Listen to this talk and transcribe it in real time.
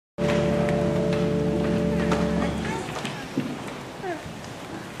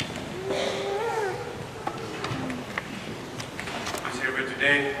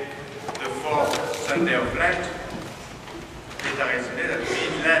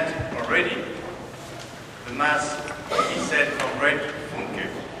Mass, he said for bread, funke,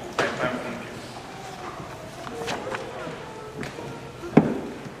 time funke.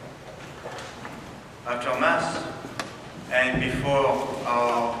 After Mass, and before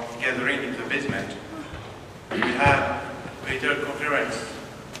our gathering in the basement, we have a little conference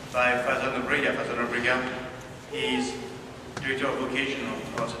by Father Nobrega. Father Nobrega is Director of Vocation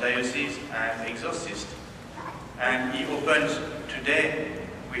of the Diocese and exorcist. And he opens today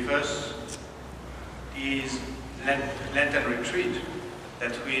with us his Lenten retreat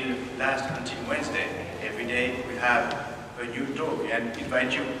that will last until Wednesday. Every day we have a new talk and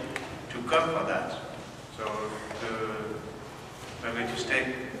invite you to come for that. So we're going to stay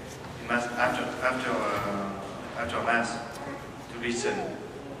in Mass after Mass to listen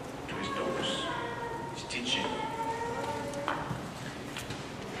to his talks, his teaching.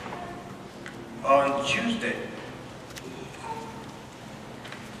 On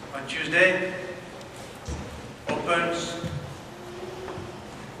Tuesday opens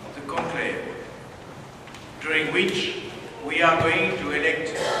the conclave, during which we are going to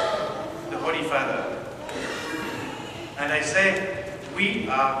elect the Holy Father. And I say, we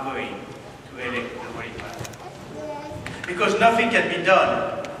are going to elect the Holy Father. Because nothing can be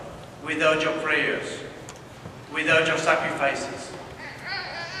done without your prayers, without your sacrifices.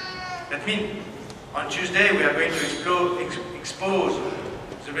 That means, on Tuesday we are going to expose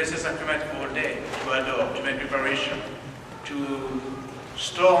the Blessed Sacrament all day, to adore, to make preparation, to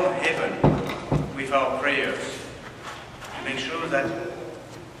storm heaven with our prayers, to make sure that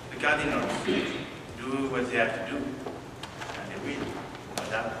the cardinals do what they have to do, and they will, no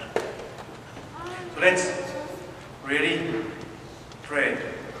doubt. So let's really pray,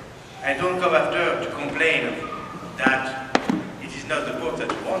 and don't come after to complain that it is not the Pope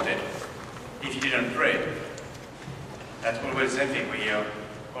that you wanted if you didn't pray. That's always the same thing. We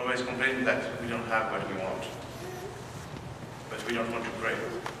always complain that we don't have what we want, but we don't want to pray.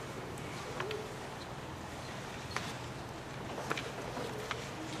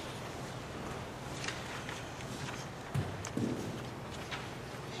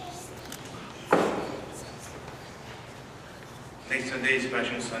 Next Sunday is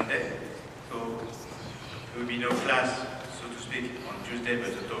Passion Sunday, so there will be no class, so to speak, on Tuesday,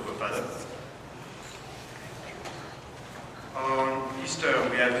 but the talk of Father. On Easter,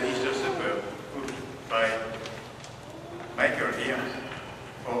 we have the Easter supper cooked by Michael here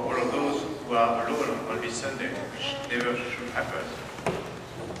for all of those who are alone on this Sunday, which never should happen.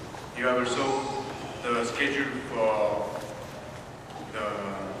 You have also the schedule for the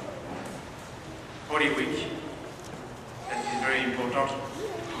Holy Week. That is very important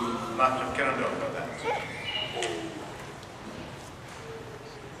to mark your calendar for that.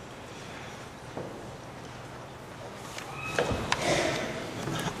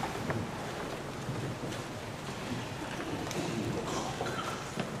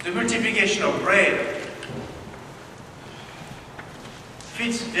 The multiplication of bread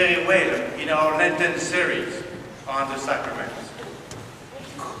fits very well in our Lenten series on the sacraments.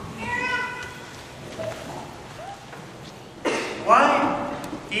 Why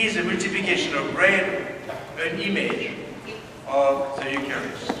is the multiplication of bread an image of the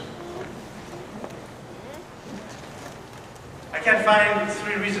Eucharist? I can find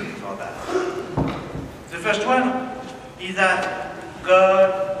three reasons for that. The first one is that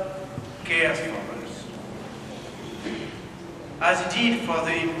God cares for us, as He did for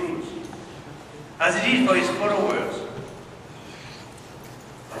the Hebrews, as He did for His followers.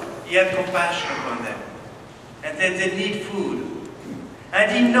 He had compassion upon them, and that they need food.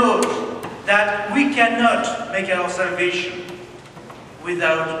 And He knows that we cannot make our salvation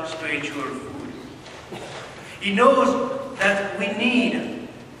without spiritual food. He knows that we need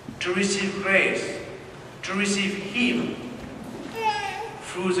to receive grace, to receive Him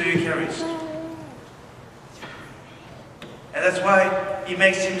through the Eucharist. And that's why He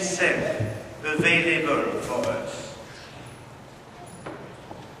makes Himself available for us.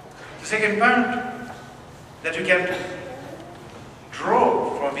 The second point that we can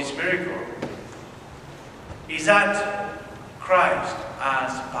draw from this miracle is that Christ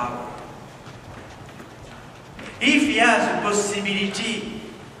has power. If He has the possibility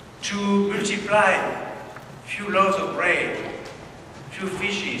to multiply few loaves of bread, few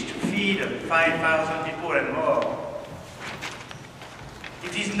fishes, to feed 5,000 people and more,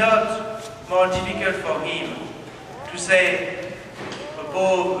 it is not more difficult for Him to say,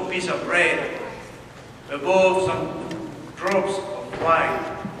 above a piece of bread, above some drops of wine,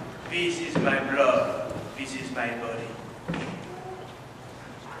 this is my blood, this is my body.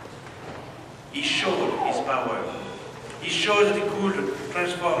 He showed His power. He showed that He could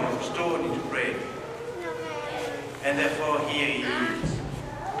transform stone into bread. and therefore here he is.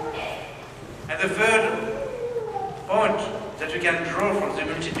 And the third point that we can draw from the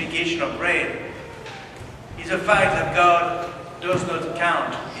multiplication of bread is the fact that God does not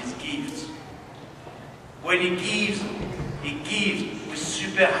count his gifts. When he gives with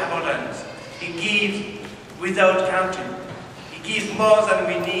superabundance. He gives without counting. He gives more than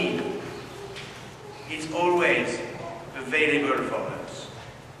we need. It's always available for us.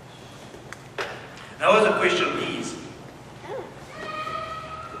 Now the question is,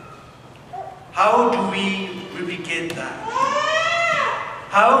 how do we replicate that?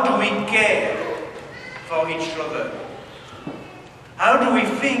 How do we care for each other? How do we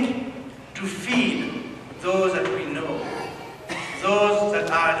think to feed those that we know, those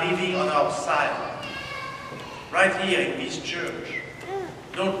that are living on our side, right here in this church?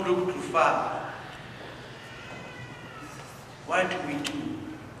 Don't look too far. What do we do?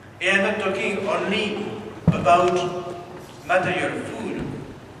 And I'm not talking only about material food,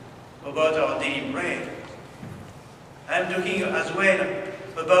 about our daily bread. I'm talking as well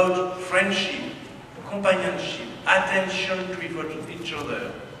about friendship, companionship, attention to each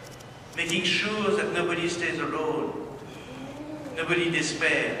other, making sure that nobody stays alone, nobody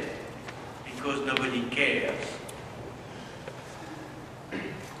despairs, because nobody cares.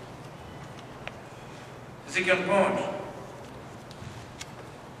 The second point,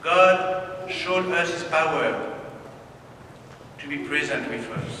 God showed us his power to be present with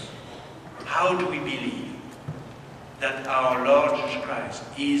us. How do we believe that our Lord Jesus Christ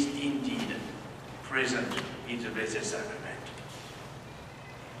is indeed present in the Blessed Sacrament?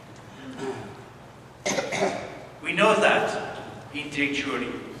 We know that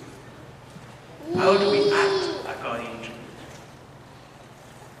intellectually. How do we act according to it?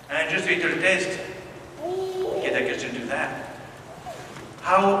 And just a little test, get accustomed to that.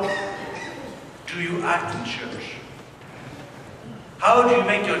 How do you act in church? How do you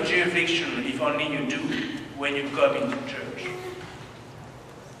make your genuflection, if only you do, when you come into church?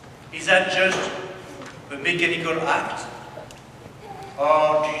 Is that just a mechanical act?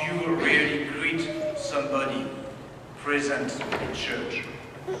 Or do you really greet somebody present in church,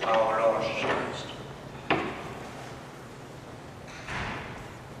 our Lord Jesus Christ?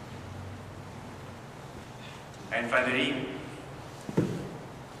 And finally,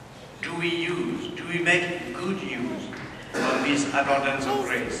 do we make good use of this abundance of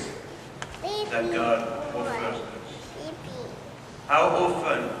grace that God offers us? How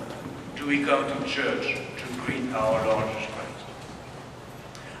often do we come to church to greet our Lord Jesus Christ?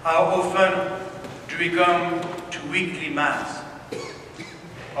 How often do we come to weekly Mass?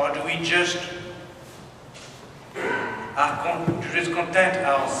 Or do we just content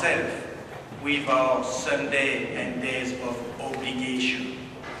ourselves with our Sunday and days of obligation?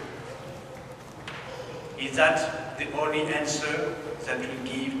 Is that the only answer that we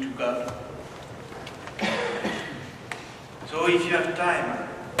give to God? So if you have time,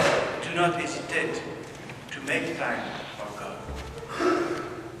 do not hesitate to make time for God,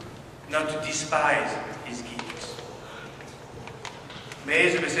 not to despise his gifts. May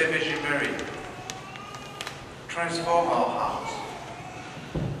the Blessed Virgin Mary transform our hearts.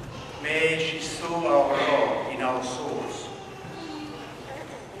 May she sow our Lord in our souls,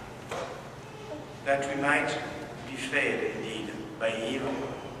 that we might be fed indeed by him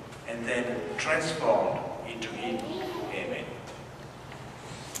and then transformed into him. Amen.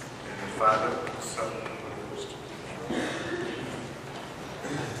 In the Father, the Son,